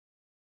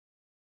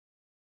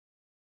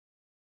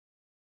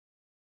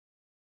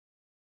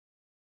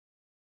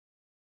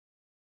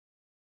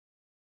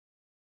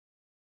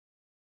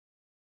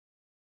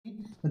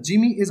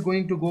Jimmy is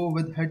going to go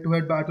with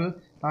head-to-head battle,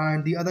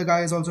 and the other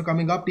guy is also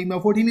coming up. Team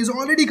number 14 is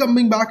already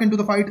coming back into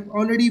the fight.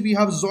 Already we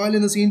have Zoil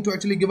in the scene to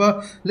actually give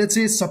a, let's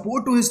say,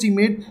 support to his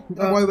teammate.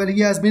 Well,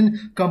 he has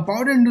been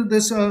compounded into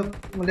this,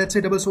 let's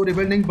say, double sword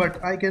building,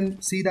 but I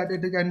can see that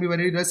it can be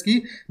very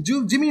risky.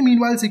 Jimmy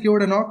meanwhile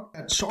secured a knock.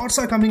 Shots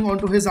are coming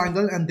onto his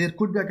angle, and there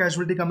could be a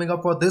casualty coming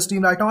up for this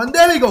team right now. And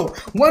there we go.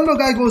 One more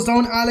guy goes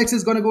down. Alex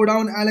is gonna go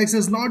down. Alex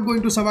is not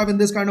going to survive in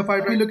this kind of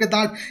fight. Right? Look at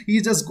that.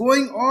 He's just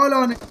going all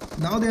on it.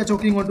 Now they are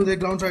choking onto their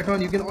grounds right now,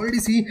 and you can already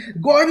see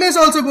Godless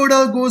also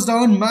goes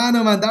down. Man,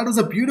 oh man, that was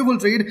a beautiful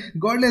trade.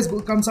 Godless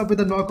comes up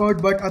with a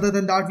knockout, but other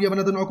than that, we have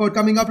another knockout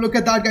coming up. Look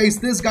at that, guys.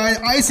 This guy,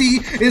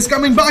 IC, is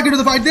coming back into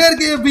the fight.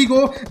 There we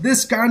go.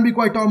 This can be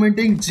quite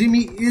tormenting.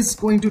 Jimmy is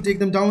going to take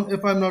them down,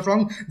 if I'm not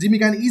wrong. Jimmy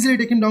can easily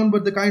take him down,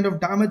 but the kind of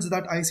damage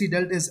that IC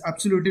dealt is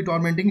absolutely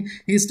tormenting.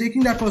 He's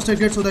taking that first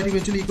aid so that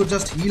eventually he could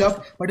just heal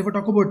up. But if I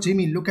talk about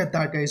Jimmy, look at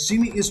that, guys.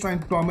 Jimmy is trying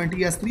to torment.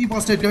 He has 3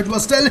 first aid kits, but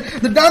still,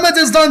 the damage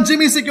is done.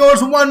 Jimmy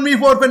secures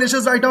 1v4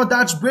 finishes right now.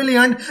 That's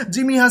brilliant.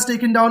 Jimmy has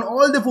taken down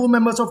all the 4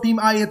 members of Team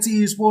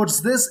IHC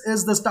Esports. This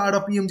is the start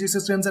of Pmgc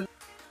Scrims.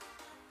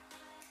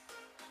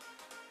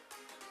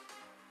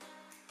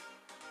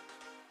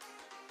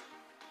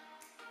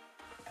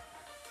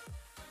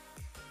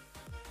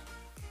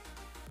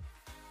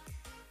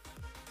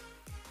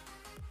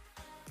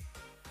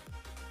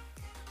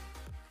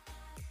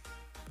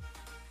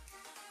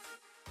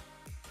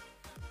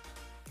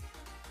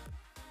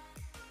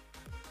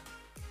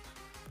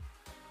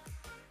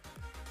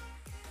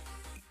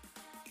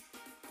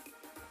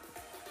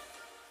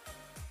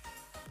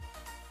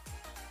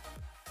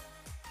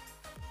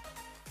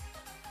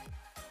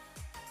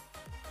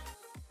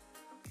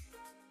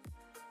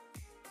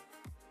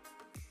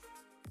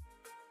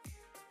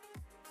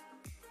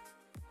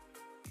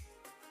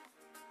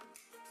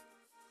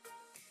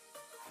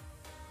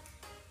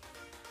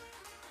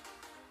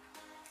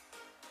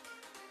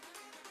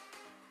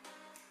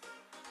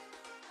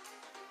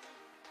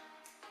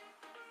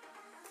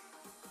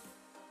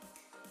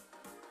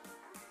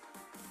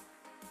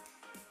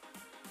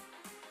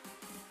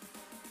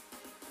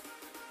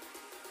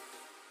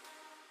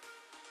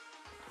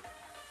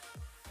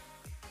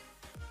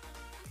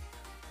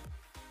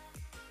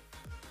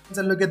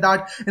 And look at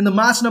that, in the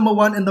match number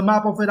 1 in the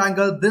map of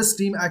Angle, this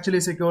team actually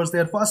secures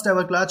their first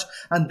ever clutch,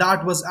 and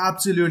that was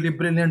absolutely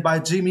brilliant by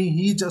Jimmy.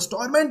 He just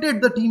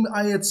tormented the team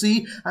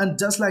IHC, and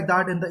just like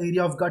that, in the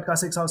area of Gatka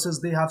 6 houses,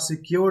 they have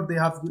secured, they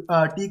have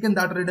taken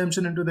that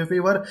redemption into their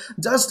favor.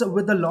 Just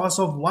with the loss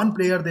of 1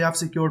 player, they have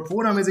secured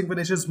 4 amazing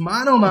finishes.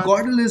 Man, oh man.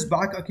 Gordel is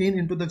back again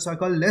into the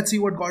circle. Let's see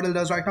what Gordel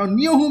does right now.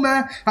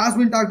 Neohume has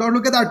been tagged out.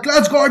 Look at that.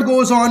 Clutch God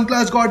goes on.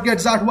 Clutch God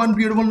gets that one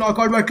beautiful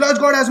knockout, but Clutch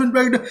God has been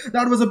picked.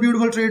 That was a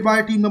beautiful trade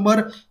by team number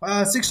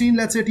 16,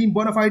 let's say Team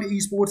Bonafide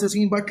Esports is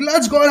seen, but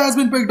Clutch God has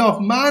been picked off.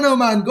 Man, oh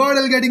man,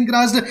 Gordel getting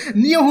crushed.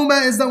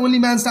 Neohume is the only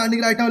man standing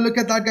right now. Look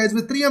at that, guys.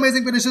 With 3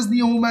 amazing finishes,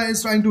 Neohume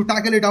is trying to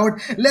tackle it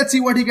out. Let's see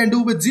what he can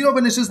do. With 0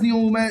 finishes,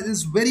 Neohume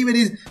is very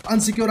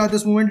unsecure at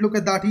this moment. Look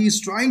at that. He is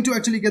trying to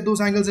actually get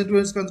those angles into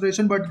his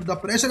consideration, but the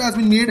pressure has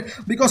been made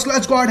because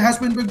Clutch God has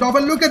been picked off.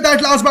 And look at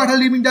that last battle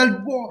leaving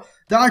dealt. Whoa.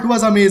 That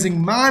was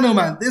amazing. Man, oh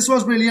man, this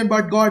was brilliant,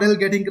 but Gordel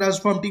getting crushed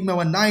from team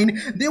number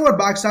 9. They were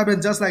backstabbed,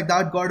 and just like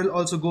that, Gordel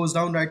also goes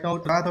down right now.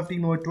 Wrath of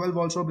team number 12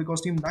 also, because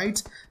team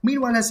Knights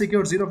meanwhile has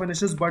secured 0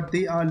 finishes, but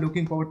they are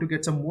looking forward to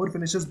get some more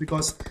finishes,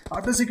 because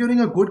after securing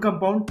a good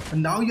compound,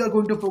 now you are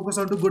going to focus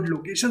on to good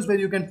locations where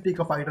you can take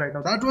a fight right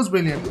now. That was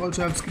brilliant. We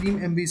also have Scream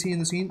MVC in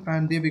the scene,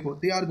 and there we go.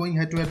 They are going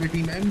head to head with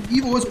team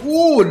EVOs.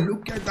 Oh,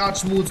 look at that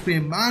smooth spray.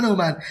 Man, oh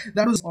man,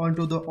 that was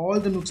onto all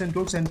the nooks and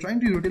crooks and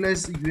trying to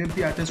utilize UMP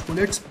at his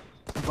bullets.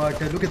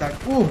 But look at that.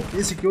 Oh,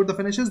 they secured the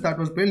finishes. That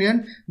was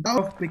brilliant. Now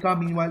Pika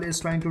meanwhile is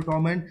trying to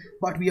torment,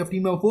 but we have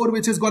team number 4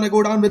 which is gonna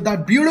go down with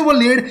that beautiful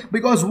nade,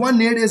 because one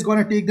nade is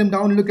gonna take them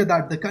down. Look at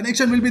that. The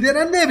connection will be there,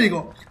 and there we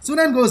go.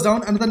 Sunan goes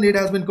down. Another nade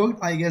has been cooked.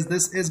 I guess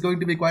this is going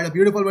to be quite a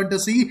beautiful one to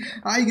see.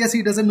 I guess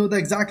he doesn't know the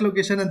exact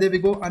location, and there we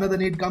go. Another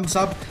nade comes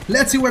up.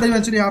 Let's see what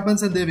eventually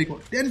happens, and there we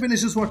go. 10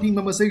 finishes for team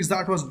number 6.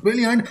 That was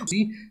brilliant.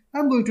 See,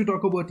 I'm going to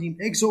talk about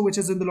TEAMXO, which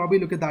is in the lobby.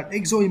 Look at that.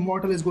 EXO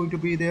Immortal is going to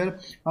be there.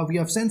 We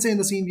have Sensei in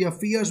the scene. We have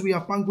Fierce. We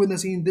have Punk in the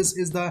scene. This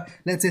is the,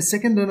 let's say,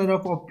 second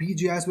runner-up of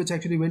BGS, which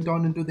actually went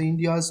on into the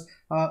India's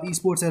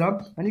esports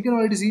era. And you can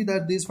already see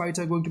that these fights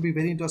are going to be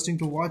very interesting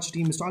to watch.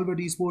 Team Stalwart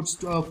Esports,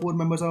 4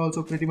 members are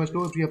also pretty much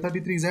close. We have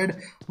 33Z.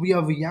 We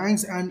have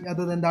Yangs. And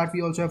other than that,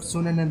 we also have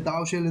Sunan and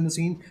Daoshil in the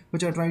scene,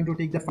 which are trying to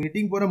take the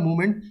fighting for a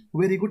moment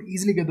where he could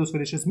easily get those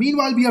finishes.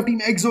 Meanwhile, we have Team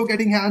EXO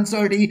getting hands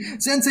dirty.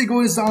 Sensei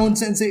goes down.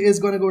 Sensei is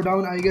going to go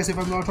down, I guess, if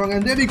I'm not wrong.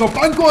 And there we go.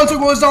 Panko also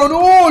goes down.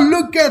 Oh,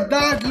 look at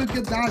that. Look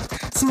at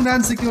that.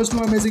 Sunan secures 2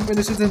 amazing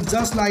finishes, and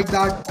just like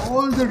that,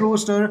 all the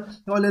roster,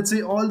 or let's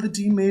say all the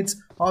teammates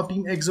of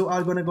Team EXO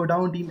are gonna go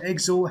down. Team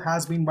EXO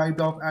has been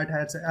wiped off at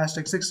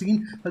hashtag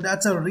 16. But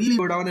that's a really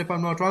go down if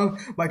I'm not wrong.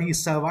 But he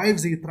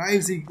survives, he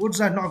thrives, he puts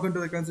that knock into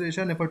the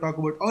consideration. If I talk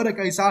about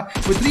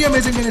Orakaisa with 3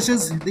 amazing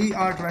finishes, they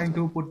are trying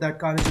to put that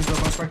carnage into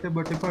perspective.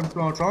 But if I'm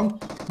not wrong,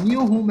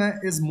 Neo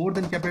is more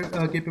than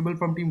capable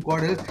from Team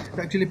GRANDE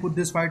to actually put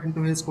this fight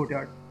into his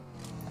courtyard.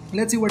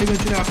 Let's see what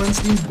eventually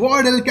happens. Team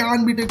GRANDE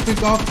can be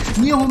picked off.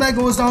 Neo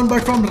goes down,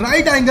 but from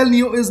right angle,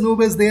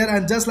 Noob is there,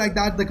 and just like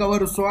that, the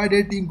cover is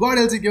provided. Team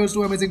GRANDE secures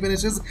 2 amazing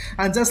finishes,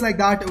 and just like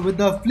that, with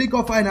the flick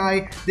of an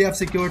eye, they have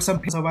secured some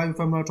survive.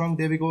 If I'm not wrong,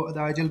 there we go. The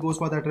IGL goes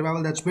for that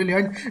revival. That's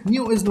brilliant.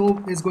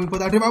 Noob is going for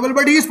that revival,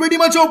 but he's pretty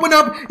much open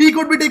up. He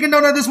could be taken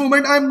down at this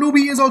moment.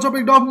 Newbie is also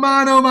picked off.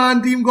 Man, oh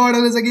man, Team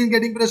GRANDE is again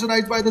getting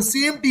pressurized by the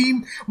same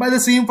team, by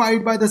the same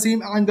fight, by the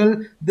same angle.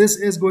 This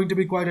is going to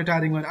be quite a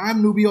tiring one.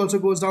 Newbie also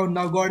goes down.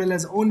 Now GRANDE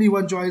has only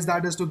one choice,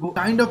 that is to go.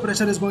 Kind of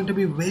pressure is going to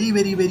be very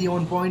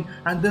on point,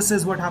 and this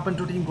is what happened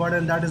to Team GRANDE,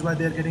 and that is why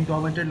they are getting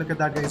tormented. Look at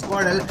that, guys.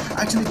 GRANDE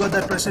actually got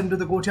that pressure into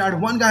the courtyard.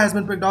 One guy has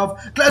been picked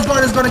off. Clutch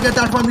God is going to get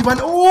that 1v1.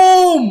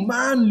 Oh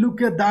man,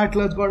 look at that.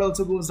 Clutch God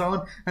also goes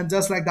down, and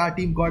just like that,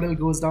 Team GRANDE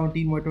goes down.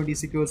 Team 120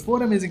 secures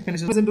 4 amazing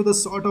finishes into the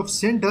sort of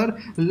center.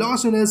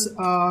 Loss units, 10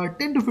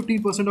 to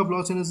 15% of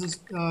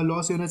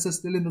loss units is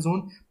still in the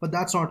zone, but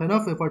that's not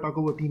enough. If I talk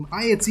about Team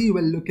IHC,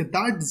 well, look at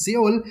that.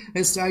 Zeol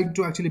is trying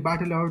to actually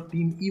battle out.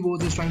 Team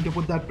EVOS is trying to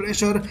put that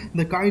pressure.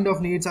 The kind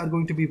of nades are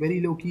going to be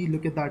very low key.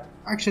 Look at that.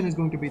 Action is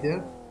going to be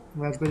there.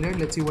 That's brilliant.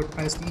 Let's see what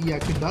STE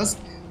actually does.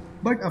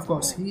 But of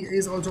course, he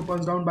is also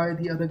punched down by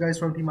the other guys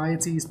from Team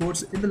IHC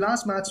Esports. In the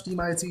last match, Team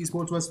IHC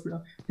Esports was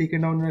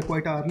taken down in a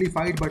quite early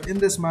fight. But in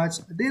this match,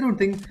 they don't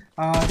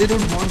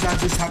want that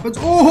this happens.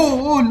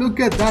 Oh,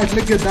 look at that.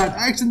 Look at that.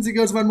 Action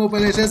secures 1 more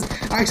finishes.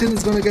 Action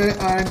is going to get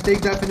and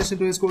take that finish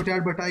into his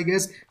courtyard. But I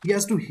guess he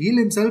has to heal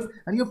himself.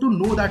 And you have to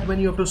know that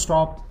when you have to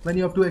stop, when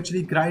you have to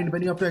actually grind,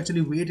 when you have to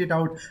actually wait it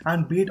out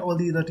and bait all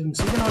the other teams.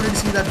 So you can already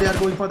see that they are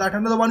going for that.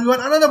 Another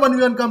 1v1. Another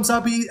 1v1 comes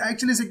up. He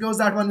actually secures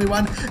that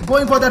 1v1.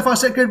 Going for that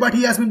first hit, but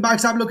he has been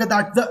backstabbed. Look at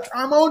that. The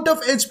amount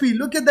of HP.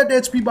 Look at that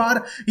HP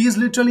bar. He is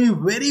literally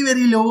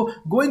very low.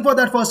 Going for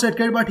that first hit,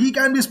 but he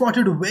can be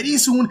spotted very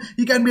soon.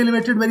 He can be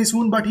eliminated very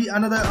soon. But he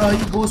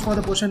goes for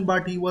the potion,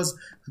 but he was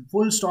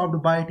full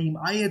stopped by Team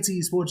IHC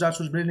Esports. That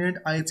was brilliant.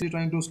 IHC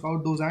trying to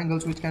scout those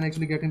angles which can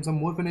actually get him some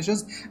more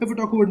finishes. If we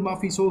talk about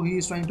Muffy, so he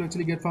is trying to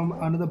actually get from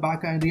another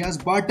back areas,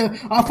 but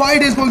a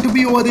fight is going to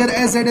be over there.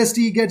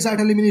 SZST gets that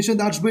elimination.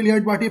 That's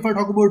brilliant. But if I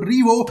talk about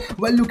Revo,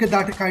 well, look at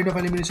that kind of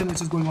elimination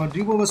which is going on.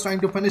 Revo was trying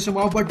to finish him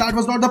off, but that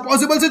was not the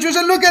possible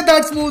situation. Look at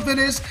that smooth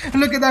finish.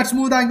 Look at that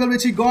smooth angle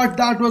which he got.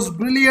 That was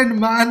brilliant,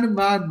 man.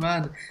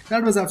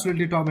 That was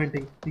absolutely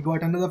tormenting. He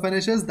got another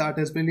finishes. That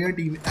is brilliant.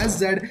 Team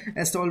SZ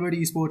Stalwart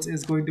Esports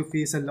is going to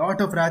face a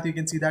lot of wrath. You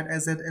can see that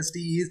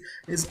SZST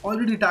is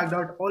already tagged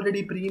out,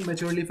 already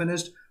prematurely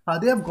finished.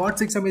 They have got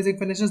 6 amazing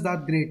finishes.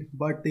 That's great,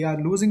 but they are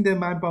losing their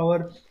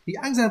manpower. The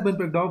Yangs have been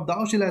picked off.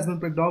 Daoshil has been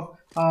picked off.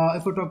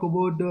 If we talk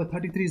about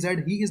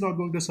 33Z, he is not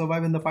going to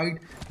survive in the fight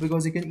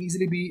because he can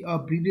easily be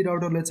breeded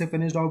out, or let's say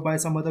finished out by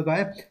some other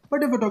guy.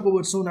 But if we talk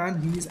about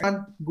Sunan,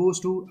 he goes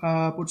to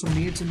put some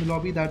nades in the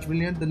lobby. That's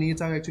brilliant. The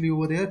nades are actually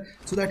over there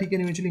so that he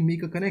can eventually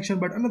make a connection.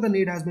 But another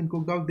nade has been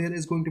cooked out. There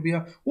is going to be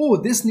a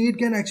this nade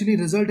can actually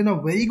result in a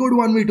very good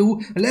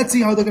 1v2. Let's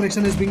see how the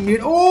connection is being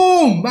made.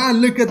 Oh man,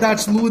 look at that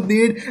smooth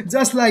nade.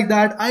 Just like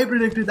that, I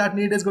predicted that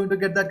nade is going to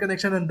get that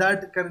connection, and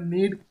that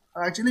nade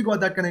actually got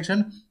that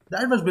connection.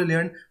 That was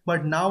brilliant.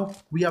 But now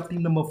we have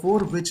team number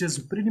 4, which is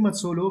pretty much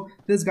solo.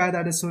 This guy,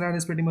 that is Sunan,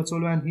 is pretty much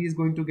solo, and he is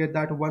going to get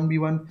that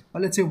 1v1,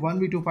 or let's say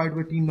 1v2 fight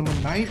with team number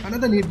 9.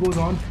 Another nade goes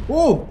on.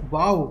 Oh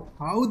wow,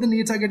 how the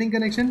nades are getting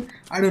connection,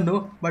 I don't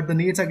know, but the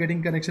nades are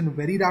getting connection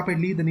very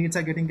rapidly. The nades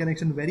are getting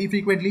connection very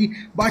frequently,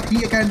 but he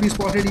can be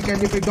spotted. He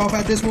can be picked off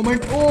at this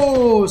moment.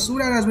 Oh,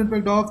 Sunan has been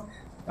picked off.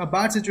 A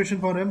bad situation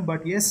for him,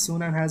 but yes,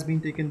 Sunan has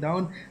been taken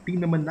down. Team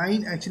number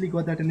 9 actually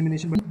got that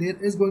elimination, but there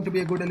is going to be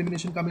a good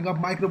elimination coming up.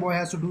 Microboy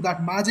has to do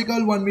that magical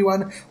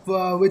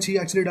 1v1 which he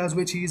actually does,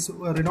 which he's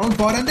renowned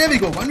for, and there we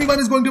go. 1v1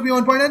 is going to be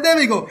on point, and there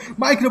we go.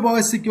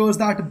 Microboy secures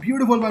that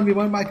beautiful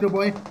 1v1.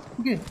 Microboy,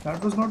 okay,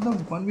 that was not the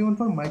 1v1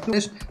 for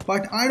Microboy,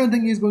 but I don't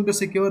think he's going to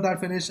secure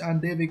that finish,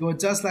 and there we go.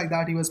 Just like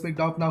that, he was picked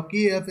off. Now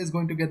KF is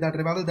going to get that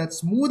revival. That's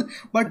smooth,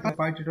 but I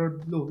fight it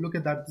out low. Look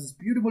at that. This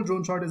beautiful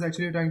drone shot is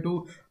actually trying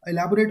to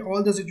elaborate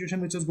all the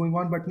situation which is going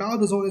on, but now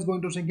the zone is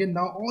going to sink in.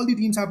 Now all the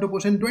teams have to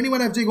push in.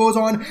 21 FJ goes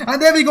on,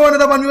 and there we go.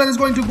 Another 1v1 is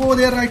going to go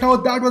there right now.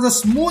 That was a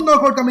smooth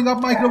knockout coming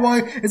up.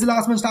 Microboy is the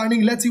last man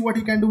standing. Let's see what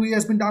he can do. He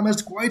has been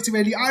damaged quite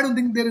severely. I don't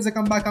think there is a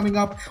comeback coming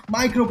up.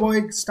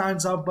 Microboy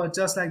stands up, but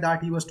just like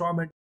that, he was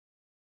tormented.